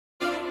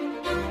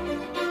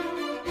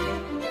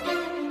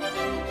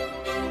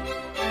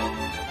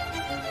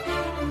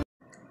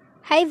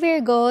Hi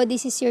Virgo,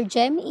 this is your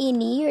Gem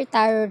Ini, your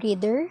tarot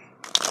reader.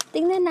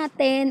 Tingnan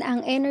natin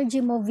ang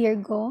energy mo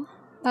Virgo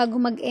bago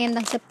mag-end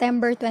ang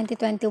September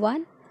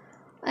 2021.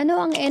 Ano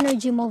ang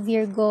energy mo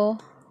Virgo?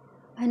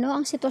 Ano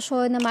ang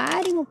sitwasyon na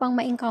maaari mo pang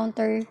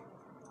ma-encounter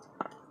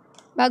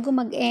bago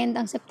mag-end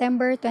ang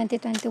September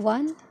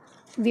 2021?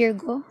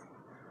 Virgo,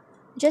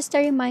 just a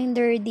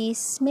reminder,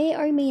 this may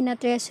or may not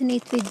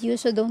resonate with you,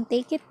 so don't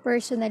take it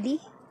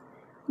personally.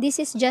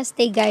 This is just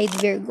a guide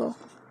Virgo.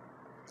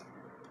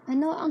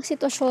 Ano ang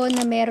sitwasyon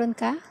na meron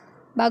ka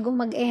bago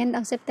mag-end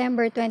ang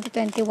September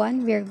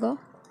 2021, Virgo?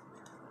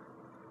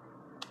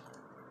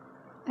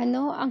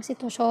 Ano ang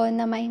sitwasyon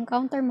na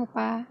ma-encounter mo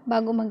pa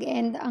bago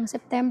mag-end ang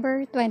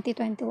September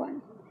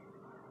 2021,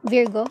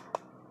 Virgo?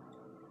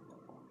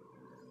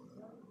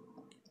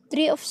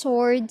 Three of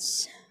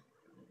Swords,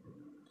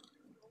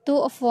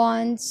 Two of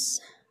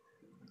Wands,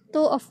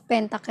 Two of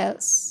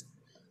Pentacles.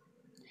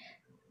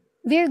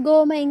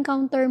 Virgo,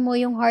 ma-encounter mo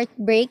yung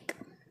heartbreak,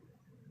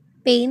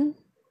 pain,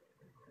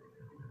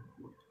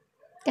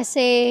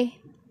 kasi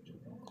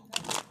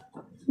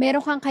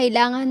meron kang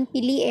kailangan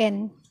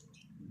piliin.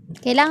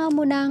 Kailangan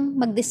mo nang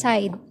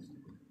mag-decide.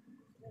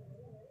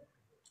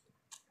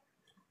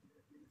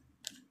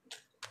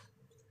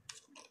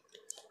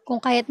 Kung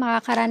kaya't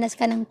makakaranas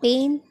ka ng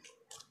pain,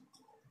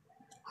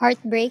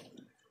 heartbreak,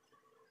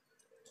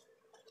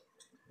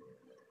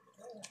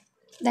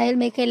 dahil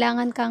may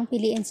kailangan kang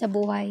piliin sa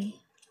buhay.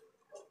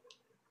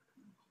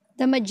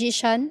 The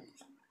Magician,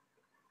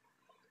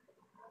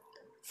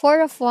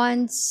 Four of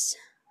Wands,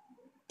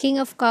 King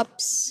of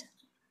Cups,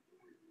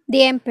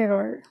 the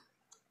Emperor.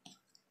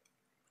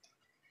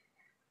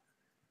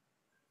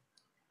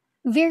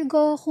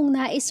 Virgo, kung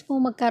nais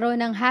mo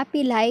magkaroon ng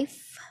happy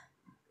life,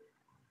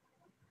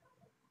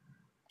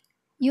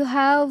 you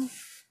have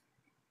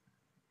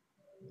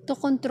to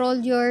control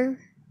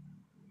your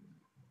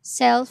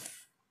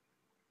self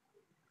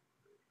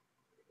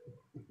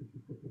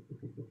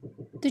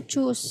to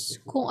choose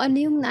kung ano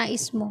yung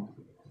nais mo.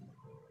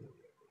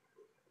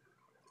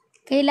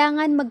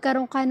 Kailangan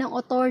magkaroon ka ng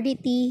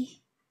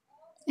authority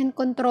and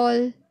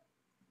control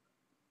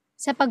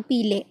sa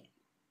pagpili.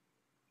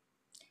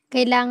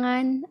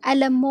 Kailangan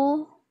alam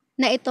mo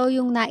na ito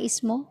yung nais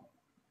mo.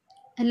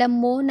 Alam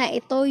mo na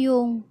ito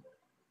yung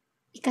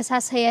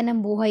ikasasaya ng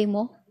buhay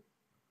mo.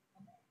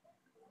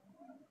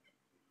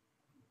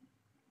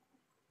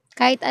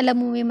 Kahit alam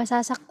mo may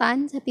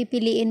masasaktan sa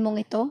pipiliin mong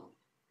ito,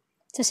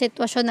 sa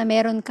sitwasyon na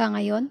meron ka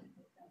ngayon,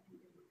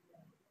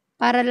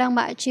 para lang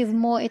ma-achieve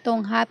mo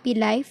itong happy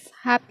life,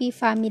 happy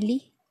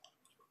family.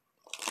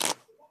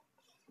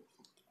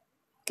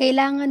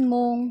 Kailangan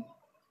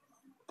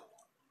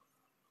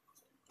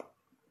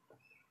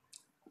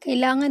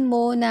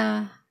mo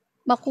na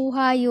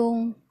makuha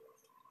yung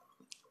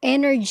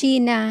energy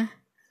na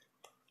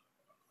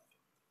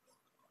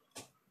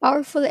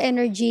powerful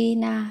energy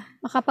na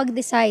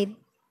makapag-decide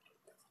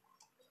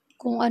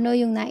kung ano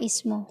yung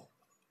nais mo.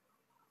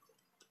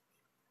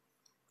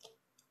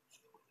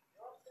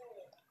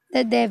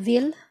 The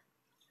Devil,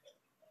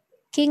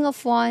 King of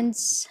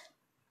Wands,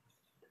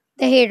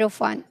 the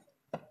Hierophant.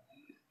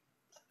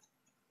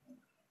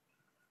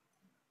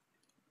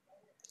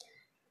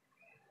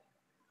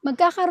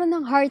 Magkakaroon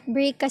ng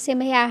heartbreak kasi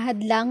may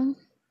hahadlang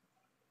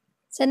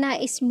sa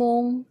nais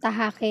mong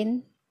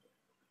tahakin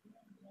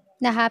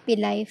na happy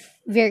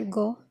life,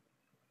 Virgo.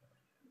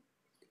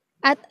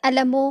 At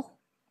alam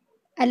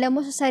mo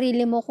sa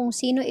sarili mo kung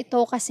sino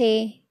ito,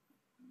 kasi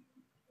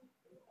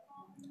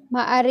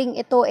maaring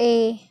ito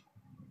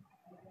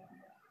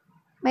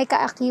may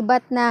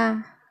kaakibat na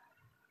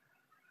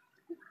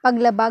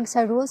paglabag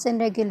sa rules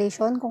and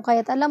regulation, kung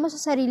kaya't alam mo sa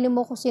sarili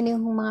mo kung sino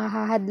yung mga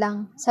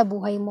hahadlang sa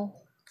buhay mo.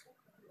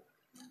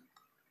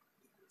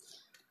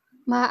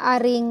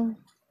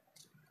 Maaring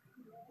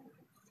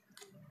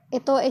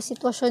ito ay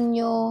sitwasyon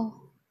nyo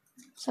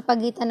sa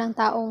pagitan ng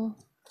taong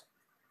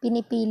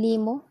pinipili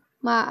mo.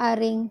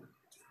 Maaring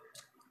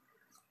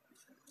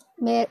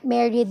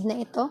married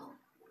na ito.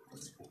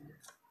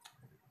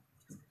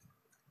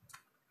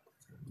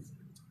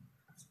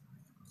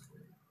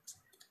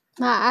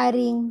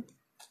 Maaring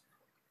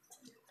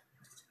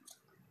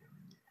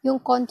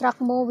yung contract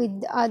mo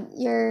with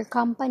your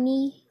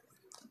company,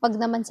 pag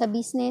naman sa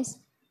business,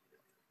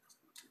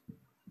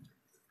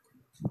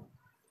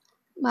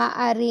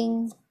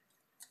 maaring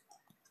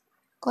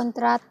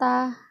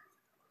kontrata,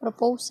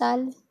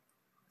 proposal,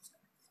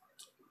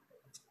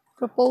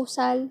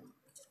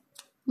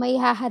 may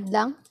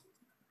hahadlang,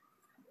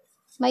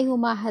 may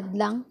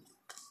humahadlang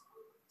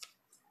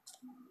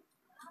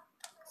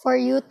for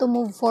you to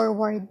move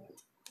forward.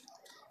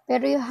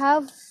 Pero you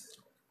have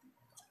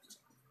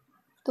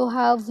to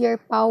have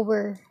your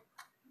power.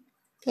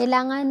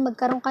 Kailangan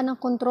magkaroon ka ng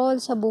control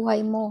sa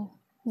buhay mo,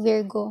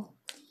 Virgo.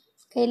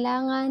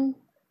 Kailangan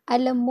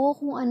alam mo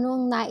kung ano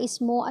ang nais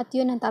mo at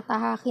yun ang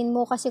tatahakin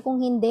mo, kasi kung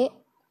hindi,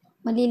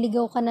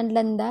 maliligaw ka ng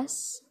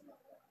landas.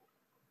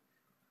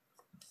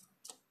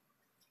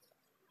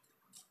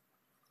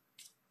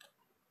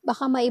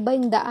 Baka maiba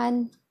yung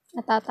daan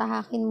na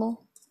tatahakin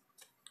mo.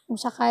 kung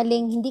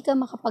sakaling hindi ka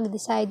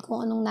makapag-decide kung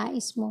anong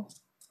nais mo.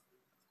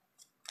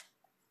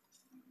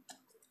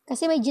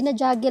 Kasi may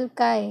ginajuggle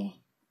ka eh.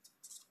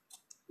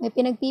 May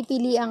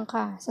pinagpipilian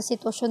ka sa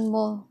sitwasyon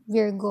mo,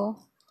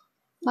 Virgo.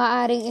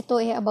 Maaring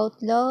ito ay about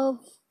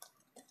love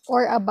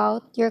or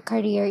about your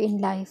career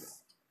in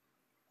life.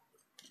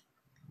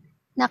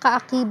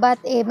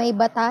 Nakaakibat may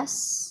batas,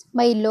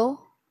 may law,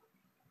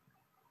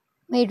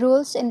 may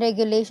rules and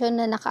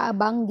regulation na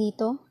nakaabang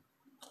dito.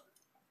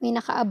 May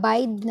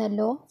naka-abide na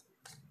law.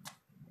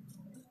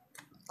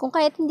 Kung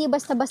kaya't hindi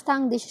basta-basta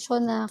ang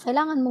desisyon na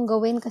kailangan mong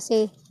gawin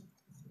kasi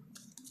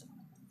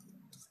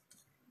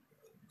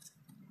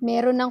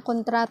meron ng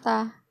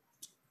kontrata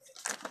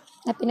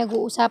na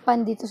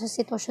pinag-uusapan dito sa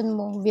sitwasyon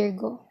mo,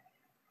 Virgo.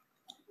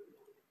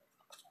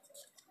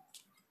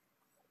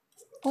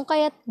 Kung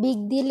kaya't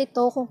big deal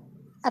ito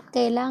at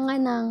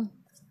kailangan ng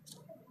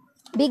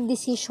big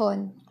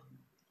decision,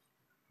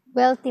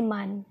 wealthy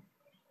man.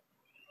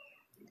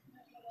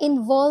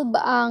 Involve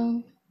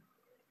ang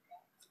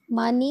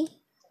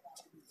money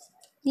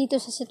dito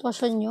sa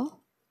sitwasyon nyo.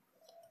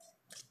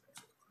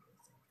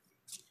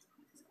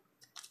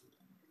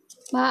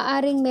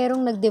 Maaaring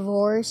merong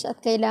nag-divorce at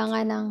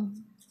kailangan ng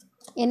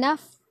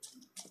enough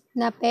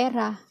na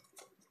pera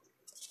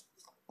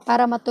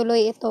para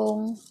matuloy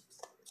itong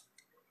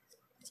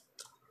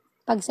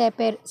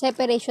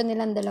pag-separation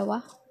nilang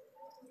dalawa.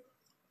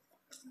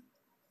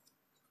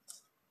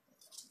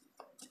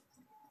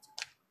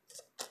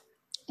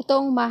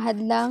 Itong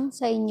mahadlang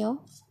sa inyo,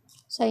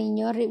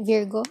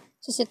 Virgo,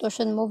 sa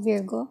sitwasyon mo,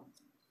 Virgo.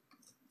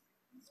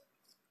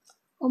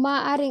 O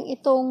maaaring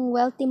itong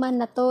wealthy man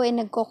na to ay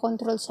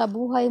nagko-control sa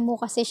buhay mo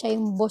kasi siya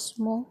yung boss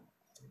mo.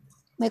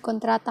 May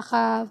kontrata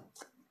ka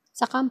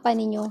sa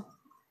company nyo.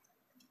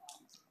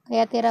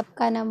 Kaya tirap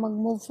ka na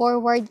mag-move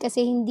forward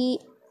kasi hindi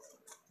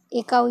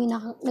ikaw yung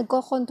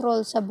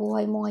nagko-control sa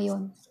buhay mo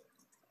ngayon.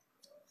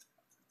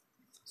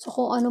 So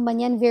kung ano man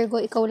yan,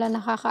 Virgo, ikaw lang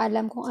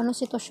nakakaalam kung anong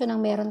sitwasyon ang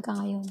meron ka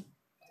ngayon.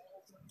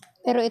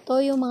 Pero ito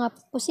yung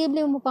mga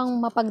posible mo pang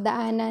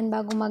mapagdaanan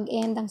bago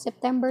mag-end ang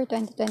September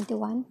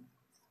 2021.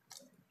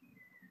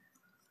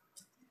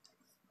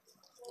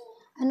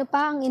 Ano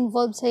pa ang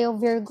involved sa'yo,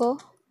 Virgo?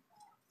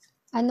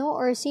 Ano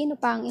or sino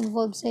pa ang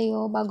involved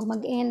sa'yo bago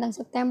mag-end ang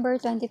September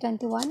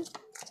 2021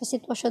 sa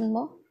sitwasyon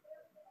mo?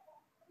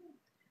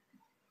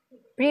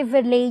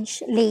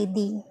 Privileged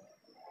lady.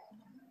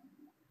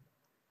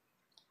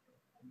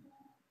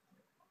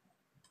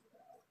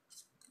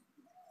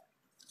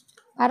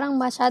 Parang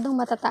masyadong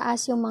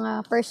matataas yung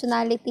mga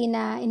personality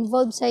na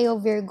involved sa'yo,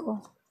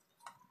 Virgo.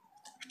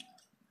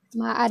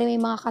 Maaari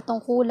may mga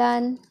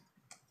katungkulan,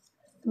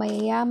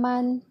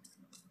 mayayaman,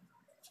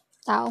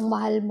 taong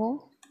mahal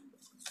mo.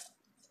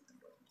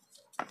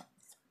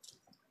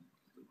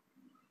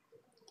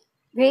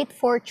 Great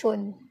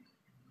fortune.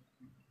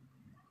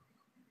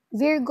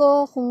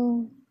 Virgo,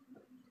 kung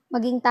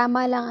maging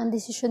tama lang ang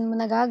desisyon mo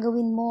na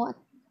gagawin mo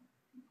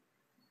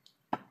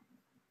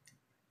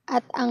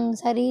at ang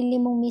sarili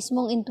mong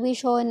mismong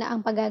intuition na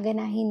ang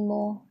pagaganahin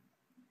mo,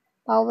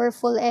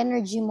 powerful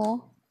energy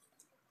mo,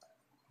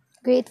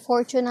 great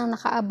fortune ang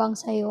nakaabang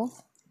sa'yo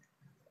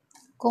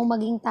kung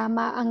maging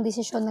tama ang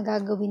desisyon na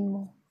gagawin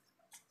mo.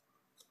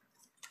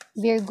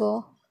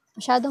 Virgo,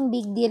 masyadong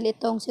big deal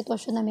itong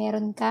sitwasyon na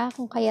meron ka,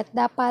 kung kaya't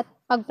dapat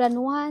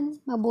pagplanuhan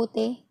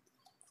mabuti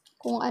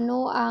kung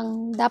ano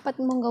ang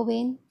dapat mong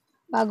gawin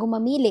bago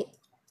mamili.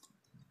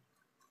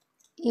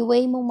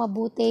 I-weigh mong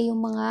mabuti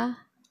yung mga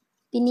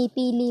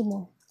pinipili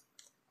mo.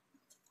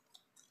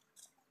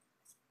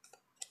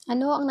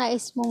 Ano ang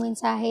nais mong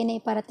mensahe na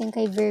iparating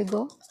kay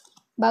Virgo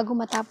bago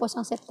matapos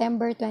ang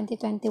September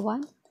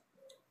 2021?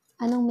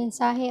 Anong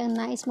mensahe ang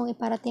nais mong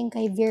iparating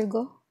kay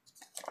Virgo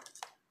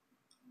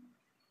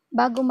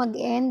bago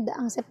mag-end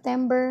ang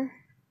September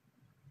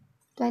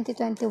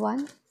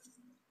 2021?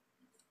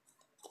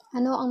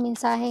 Ano ang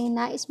mensaheng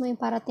nais mong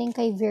iparating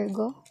kay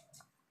Virgo?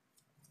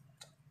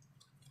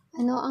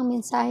 Ano ang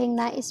mensaheng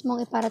nais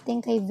mong iparating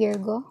kay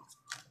Virgo?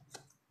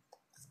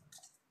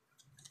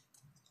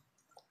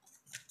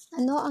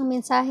 Ano ang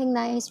mensaheng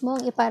nais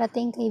mong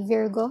iparating kay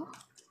Virgo?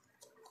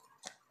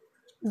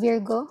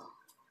 Virgo?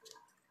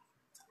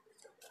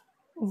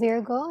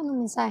 Virgo,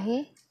 anong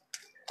mensahe?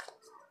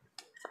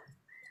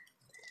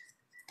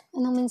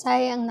 Anong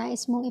mensahe ang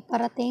nais mong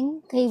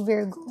iparating kay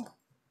Virgo?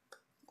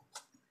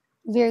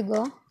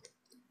 Virgo?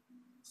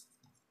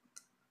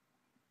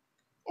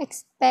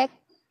 Expect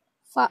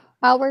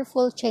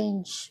powerful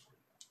change.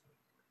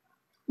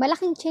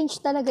 Malaking change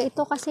talaga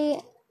ito kasi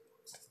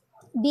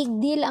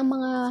big deal ang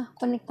mga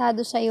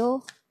konektado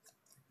sa'yo,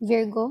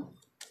 Virgo.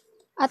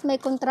 At may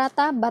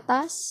kontrata,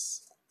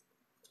 batas,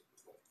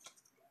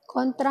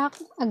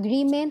 contract,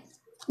 agreement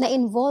na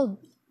involved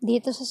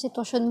dito sa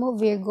sitwasyon mo,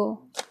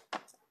 Virgo.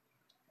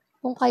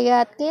 Kung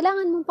kaya't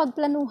kailangan mong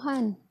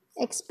pagplanuhan.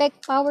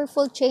 Expect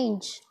powerful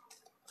change.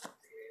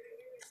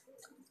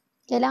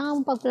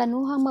 Kailangan mong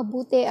pagplanuhan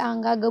mabuti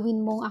ang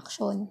gagawin mong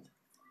aksyon.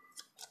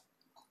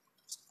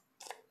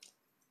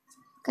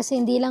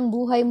 Kasi hindi lang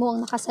buhay mo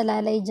ang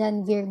nakasalalay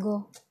dyan,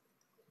 Virgo.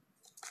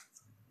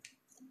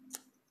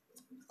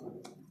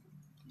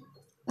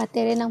 Pati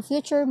rin ang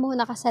future mo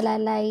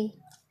nakasalalay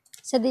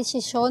sa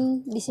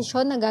desisyon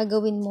na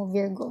gagawin mo,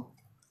 Virgo.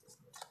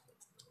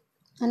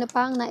 Ano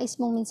pa ang nais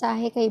mong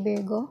mensahe kay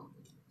Virgo?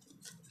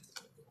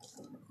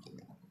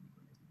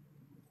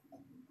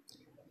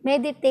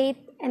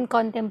 Meditate and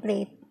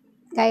contemplate.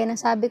 Gaya ng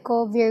sabi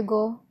ko,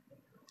 Virgo,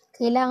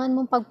 kailangan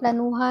mong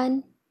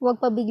pagplanuhan,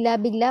 huwag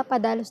pabigla-bigla,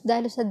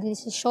 padalos-dalos sa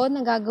desisyon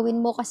na gagawin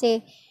mo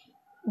kasi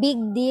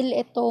big deal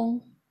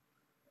itong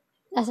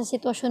nasa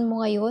sitwasyon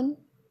mo ngayon.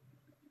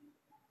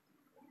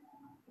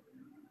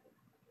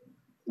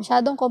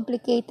 Masyadong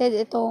complicated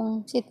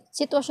itong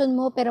sitwasyon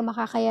mo pero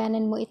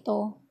makakayanan mo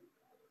ito.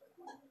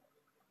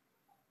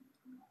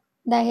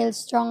 Dahil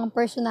strong ang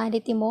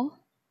personality mo,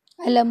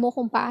 alam mo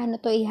kung paano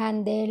to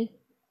i-handle.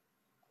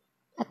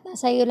 At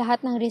nasa iyo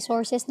lahat ng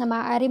resources na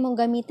maaari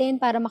mong gamitin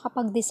para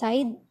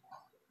makapag-decide.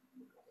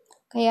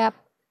 Kaya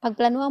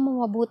pagplanuhan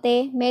mo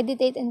mabuti,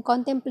 meditate and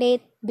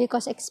contemplate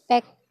because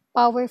expect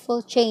powerful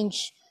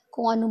change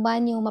kung ano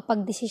man yung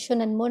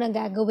mapagdesisyonan mo na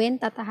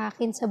gagawin,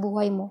 tatahakin sa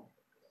buhay mo.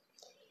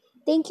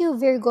 Thank you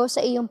Virgo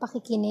sa iyong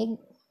pakikinig.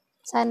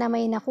 Sana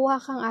may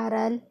nakuha kang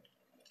aral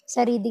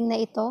sa reading na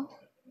ito.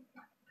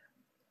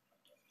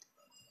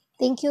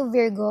 Thank you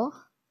Virgo.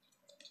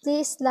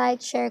 Please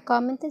like, share,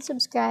 comment, and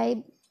subscribe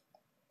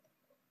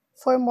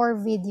for more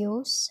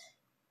videos.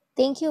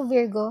 Thank you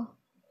Virgo.